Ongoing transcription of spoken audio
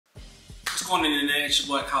going on, internet? It's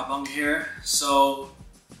your boy Cowabunga here. So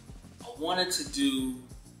I wanted to do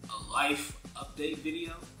a life update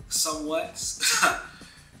video, somewhat.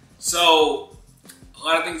 So a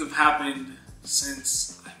lot of things have happened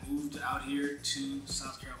since I moved out here to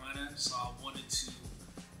South Carolina. So I wanted to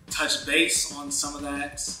touch base on some of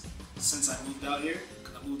that since I moved out here,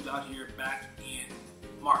 because I moved out here back in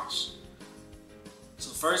March. So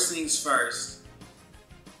first things first,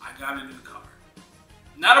 I got a new car.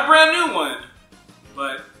 Not a brand new one,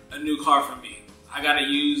 but a new car for me. I got a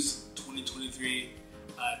used 2023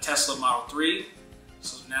 Tesla Model 3.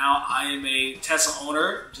 So now I am a Tesla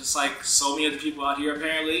owner, just like so many other people out here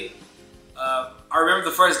apparently. I remember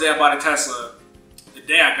the first day I bought a Tesla, the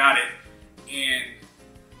day I got it, and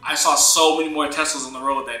I saw so many more Teslas on the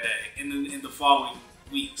road that day in the following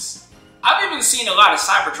weeks. I've even seen a lot of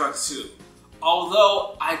Cybertrucks too,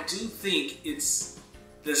 although I do think it's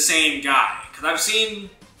the same guy. Because I've seen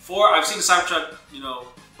the Cybertruck,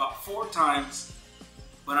 about 4 times,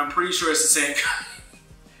 but I'm pretty sure it's the same guy.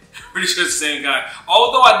 I'm pretty sure it's the same guy.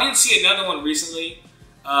 Although I did see another one recently,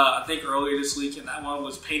 I think earlier this week, and that one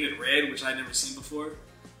was painted red, which I'd never seen before,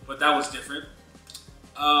 but that was different.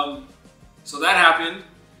 So that happened.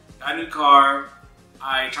 Got a new car.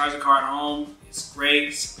 I charged the car at home. It's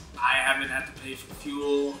great. I haven't had to pay for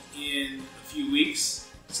fuel in a few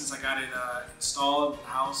weeks since I got it installed in the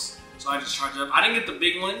house. So I just charged it up. I didn't get the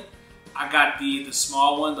big one. I got the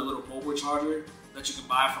small one, the little mobile charger that you can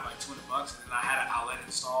buy for like $200, and then I had an outlet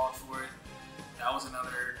installed for it. That was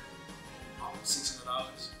another almost $600.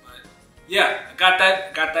 But yeah, I got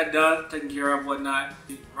that done, taken care of, whatnot.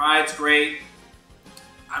 The ride's great.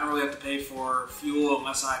 I don't really have to pay for fuel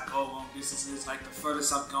unless I go long distances. Like the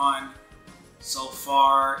furthest I've gone so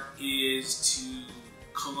far is to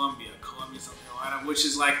Columbia, South Carolina, which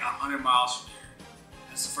is like 100 miles from here.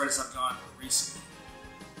 That's the furthest I've gone recently.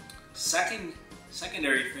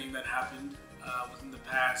 Secondary thing that happened within the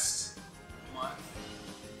past month,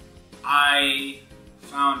 I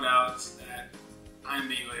found out that I'm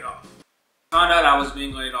being laid off. Found out I was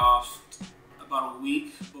being laid off about a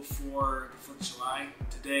week before the 4th of July.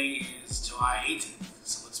 Today is July 18th,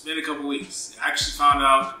 so it's been a couple weeks. I actually found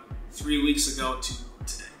out 3 weeks ago to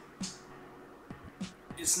today.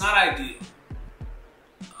 It's not ideal.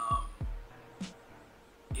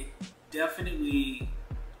 It definitely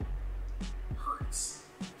hurts,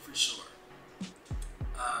 for sure.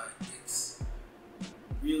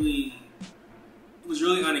 It was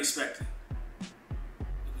really unexpected.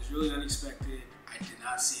 It was really unexpected. I did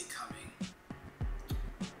not see it coming.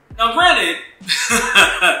 Now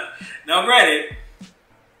granted,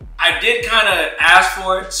 I did kind of ask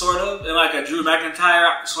for it, sort of, in like a Drew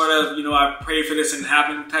McIntyre, sort of, I prayed for this and it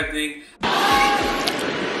happened type thing.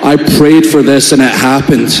 I prayed for this and it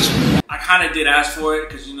happened. I kind of did ask for it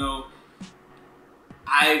because,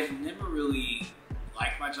 I've never really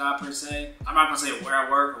liked my job per se. I'm not going to say where I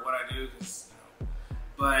work or what I do,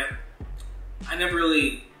 but I never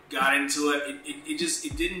really got into it.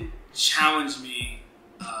 It didn't challenge me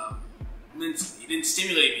mentally. It didn't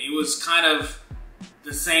stimulate me. It was kind of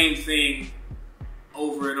the same thing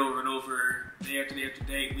over and over and over, day after day after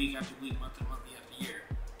day, week after week, month after month, year after year.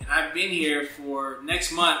 And I've been here for,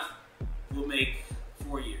 next month, we'll make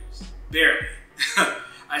 4 years. Barely.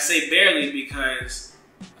 I say barely because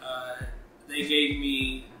they gave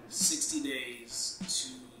me 60 days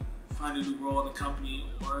to find a new role in the company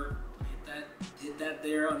or hit that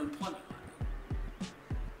there unemployment line.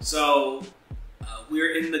 So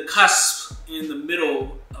we're in the cusp, in the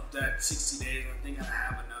middle of that 60 days. I think I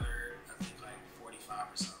have another, like 45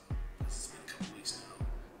 or something. This has been a couple weeks now.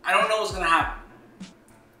 I don't know what's gonna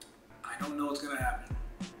happen.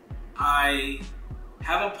 I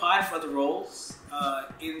have applied for other roles,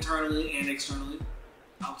 internally and externally,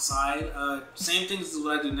 outside. Same things as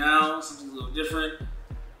what I do now, something a little different.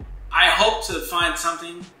 I hope to find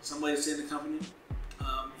something, some way to stay in the company,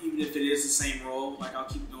 even if it is the same role. Like, I'll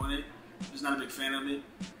keep doing it. I'm just not a big fan of it.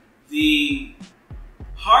 The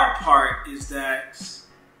hard part is that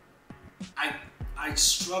I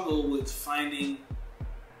struggle with finding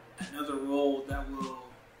another role that will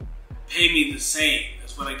pay me the same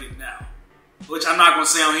as what I get now, which I'm not going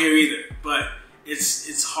to say on here either, but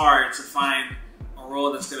it's hard to find a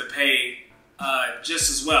role that's going to pay just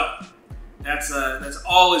as well. That's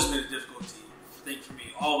always been a difficulty thing for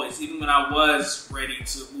me. Always, even when I was ready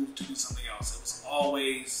to move to do something else, it was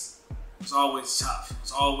always tough. It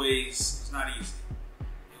was not easy.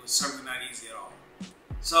 It was certainly not easy at all.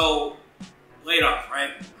 So, laid off,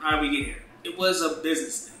 right? How did we get here? It was a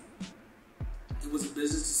business thing. It was a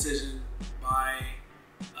business decision by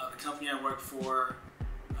the company I worked for.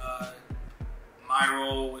 my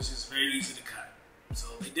role was just very easy to cut. So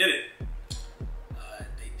they did it.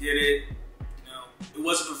 They did it. You know, it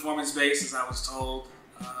wasn't performance-based, as I was told.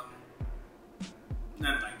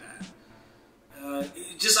 Nothing like that.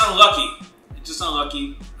 Just unlucky. Just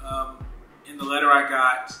unlucky. In the letter I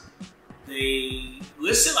got, they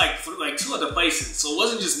listed like 2 other places. So it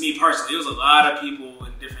wasn't just me personally. It was a lot of people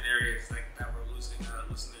in different areas that were losing their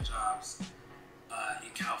jobs in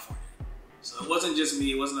California. So it wasn't just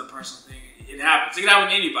me. It wasn't a personal thing. It happens. It can happen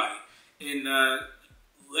to anybody. And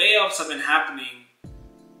layoffs have been happening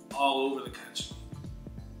all over the country,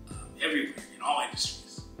 everywhere, in all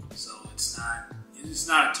industries. So it's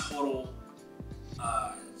not a total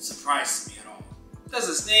surprise to me at all. Does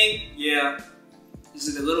it sting? Yeah. Is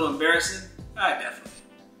it a little embarrassing? Definitely.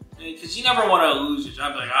 Because you never want to lose your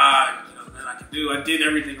job. Like, nothing I can do. I did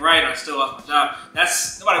everything right. I still lost my job.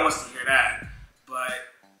 Nobody wants to hear that. But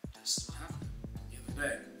that's what happened at the end of the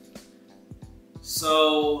day.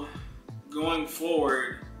 So going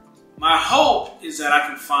forward, my hope is that I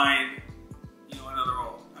can find, another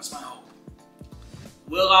role. That's my hope.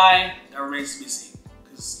 Will I? That remains to be seen.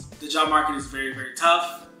 Because the job market is very, very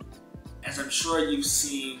tough. As I'm sure you've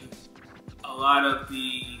seen a lot of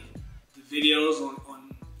the videos on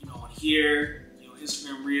here,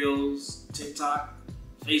 Instagram Reels, TikTok,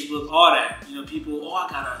 Facebook, all that. People, I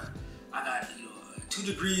got 2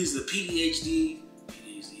 degrees, a PhD,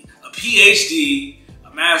 a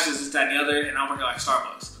master's, this, that, and the other, and I'm working like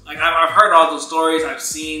Starbucks. Like I've heard all those stories. I've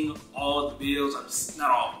seen all of the videos.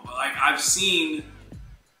 Not all of them, but like I've seen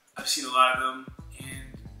a lot of them,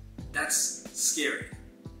 and that's scary.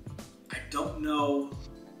 I don't know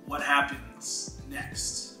what happens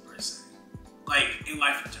next, per se. Like in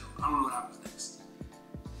life in general, I don't know what happens next.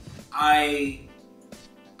 I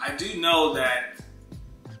do know that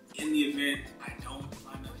in the event I don't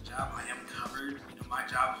find another job, I am covered. My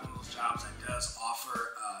job is one of those jobs that does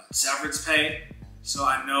offer severance pay, so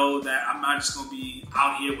I know that I'm not just gonna be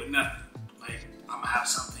out here with nothing. Like I'm gonna have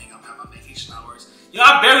something. I'm gonna have my vacation hours.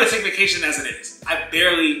 I barely take vacation as it is. I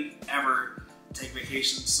barely ever take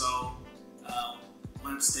vacation. So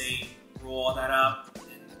once they roll all that up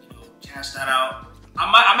and cash that out, I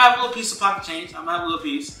might have a little piece of pocket change. I might have a little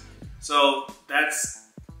piece. So that's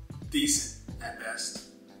decent at best.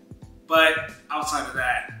 But outside of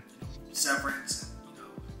that, severance and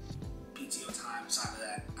PTO time, outside of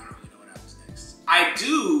that, I don't really know what happens next. I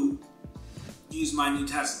do use my new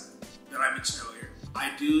Tesla that I mentioned earlier.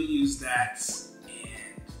 I do use that,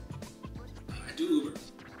 and I do Uber.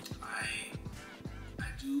 I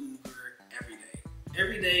do Uber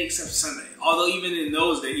every day except Sunday. Although even in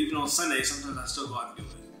those days, even on Sunday, sometimes I still go out and do it.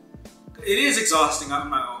 It is exhausting, I'm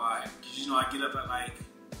not gonna lie, because I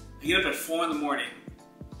get up at 4 in the morning,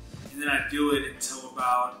 and then I do it until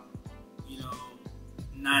about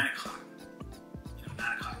 9 o'clock.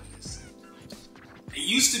 9 o'clock is. I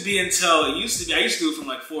used to do it from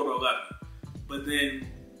like 4 to 11, but then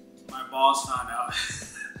my boss found out.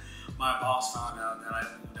 That I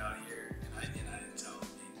moved out here, and I didn't tell him,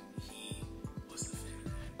 and he wasn't a fan of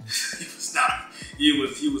that. He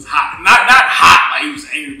was hot. Not hot, like he was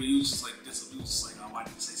angry, but he was just like this. He was just like, oh, I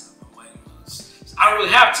didn't say something. I'm like, I don't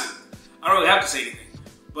really have to. I don't really have to say anything.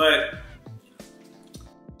 But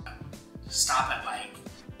stop at like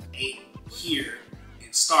 8 here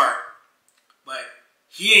and start. But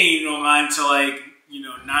he ain't even online until like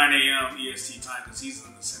 9 a.m. EST time because he's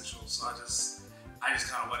in the Central. So I just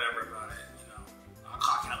kind of whatever about it. I'll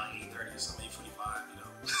clock in at like 8:30 or something, 8:45.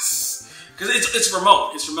 Because it's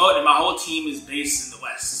remote. It's remote, and my whole team is based in the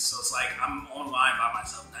West. So it's like I'm online by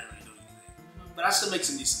myself, not really doing anything. But I still make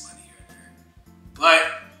some decent money here and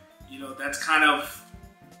there. But that's kind of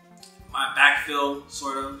my backfill,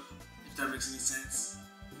 sort of, if that makes any sense.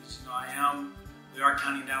 Because we are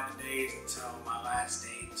counting down the days until my last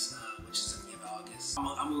date, which is at the end of August.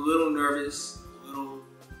 I'm a little nervous, a little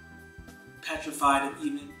petrified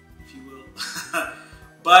even, if you will.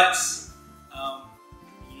 But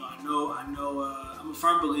I know. I'm a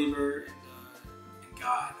firm believer in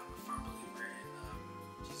God. I'm a firm believer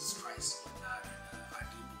in Jesus Christ and whatnot. And I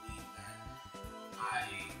do believe that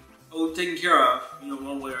I will be taken care of,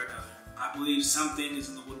 one way or another. I believe something is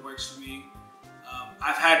in the woodworks for me.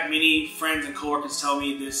 I've had many friends and coworkers tell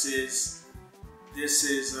me this is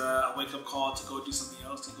a wake-up call to go do something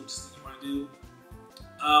else, to go do something you want to do.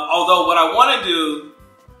 Although what I want to do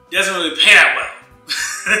doesn't really pay that well.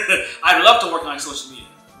 I'd love to work on social media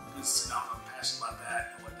because I'm passionate about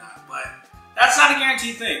that and whatnot, but that's not a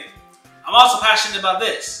guaranteed thing. I'm also passionate about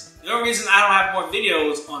this. The only reason I don't have more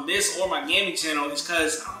videos on this or my gaming channel is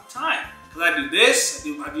because I don't have time. Because I do this,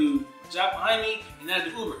 I do a job behind me, and then I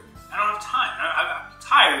do Uber. I don't have time. I'm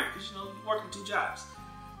tired because you're working 2 jobs.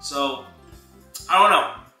 So I don't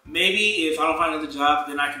know. Maybe if I don't find another job,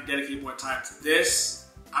 then I can dedicate more time to this.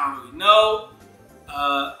 I don't really know.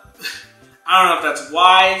 I don't know if that's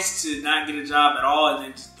wise to not get a job at all and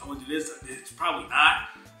then just only do this. It's probably not.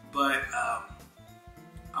 But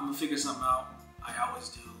I'm gonna figure something out. I always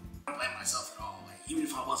do. I don't blame myself at all. Like, even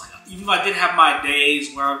if I did have my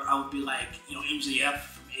days where I would be like, MJF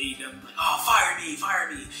from AEW, like, oh, fire me.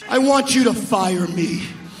 I want you to fire me.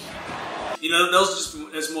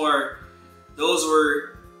 Those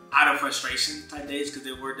were out of frustration type days, because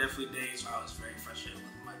there were definitely days where I was very frustrated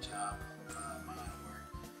with my job, my line of work.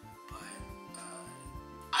 But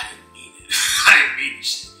I didn't mean it. I didn't mean the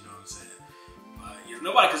shit. You know what I'm saying?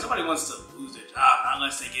 But because nobody wants to lose their job, not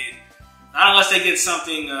unless they get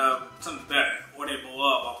something better, or they blow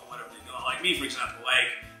up off of whatever they're doing. Like me, for example. Like,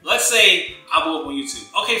 let's say I blow up on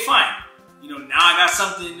YouTube. Okay, fine. Now I got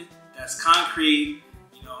something that's concrete.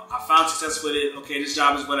 I found success with it. Okay, this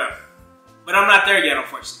job is whatever. But I'm not there yet,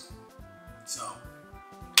 unfortunately. So,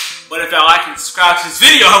 but if y'all like and subscribe to this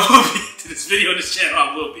video, I will be. To this video, this channel,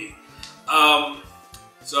 I will be.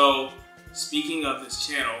 So, speaking of this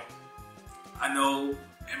channel, I know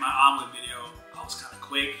in my omelet video, I was kind of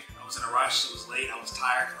quick. I was in a rush. It was late. I was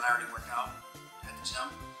tired because I already worked out at the gym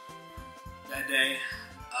that day.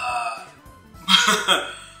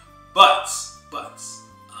 But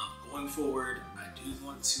going forward, I do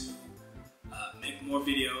want to make more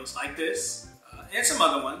videos like this and some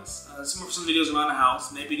other ones. Some videos around the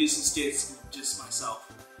house. Maybe do some skits with just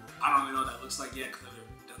myself. I don't really know what that looks like yet because I've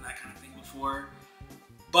never done that kind of thing before.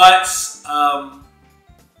 But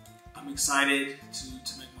I'm excited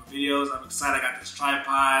to make more videos. I'm excited I got this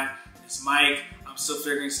tripod, this mic. I'm still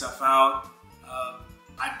figuring stuff out.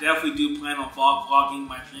 I definitely do plan on vlogging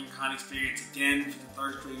my DreamCon experience again for the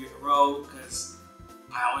 3rd straight year in a row, because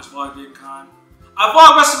I always vlog DreamCon. I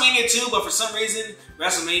vlog WrestleMania too, but for some reason,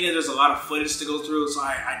 WrestleMania, there's a lot of footage to go through, so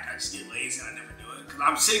I just get lazy and I never do it. Because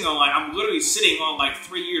I'm literally sitting on like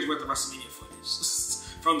 3 years worth of WrestleMania footage.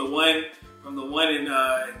 from the one in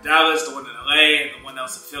Dallas, the one in LA, and the one that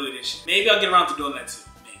was in Philly this year. Maybe I'll get around to doing that too.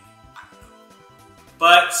 Maybe. I don't know.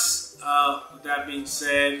 But with that being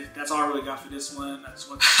said, that's all I really got for this one. I just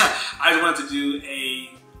wanted to do a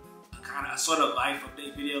kind of a sort of life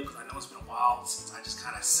update video, because I know it's been a while since I just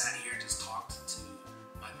kind of sat here and just talked to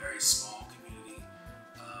my very small community.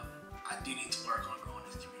 I do need to work on growing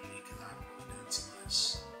this community because I haven't really done too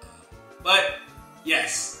much. But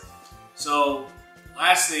yes, so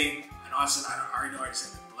last thing, I already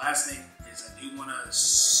said it. The last thing is I do want to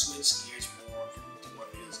switch gears more and do more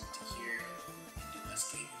videos into here and do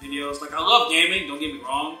less gaming videos. Like, I love gaming, don't get me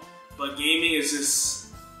wrong, but gaming is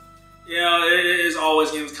just, there's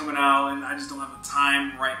always games coming out, and I just don't have the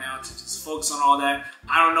time right now to just focus on all that.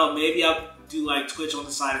 I don't know, maybe I'll do like Twitch on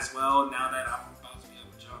the side as well now that I'm about to be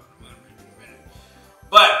able to job and whatever.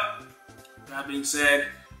 But that being said,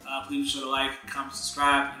 please be sure to like, comment,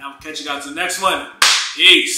 subscribe, and I'll catch you guys in the next one. Peace.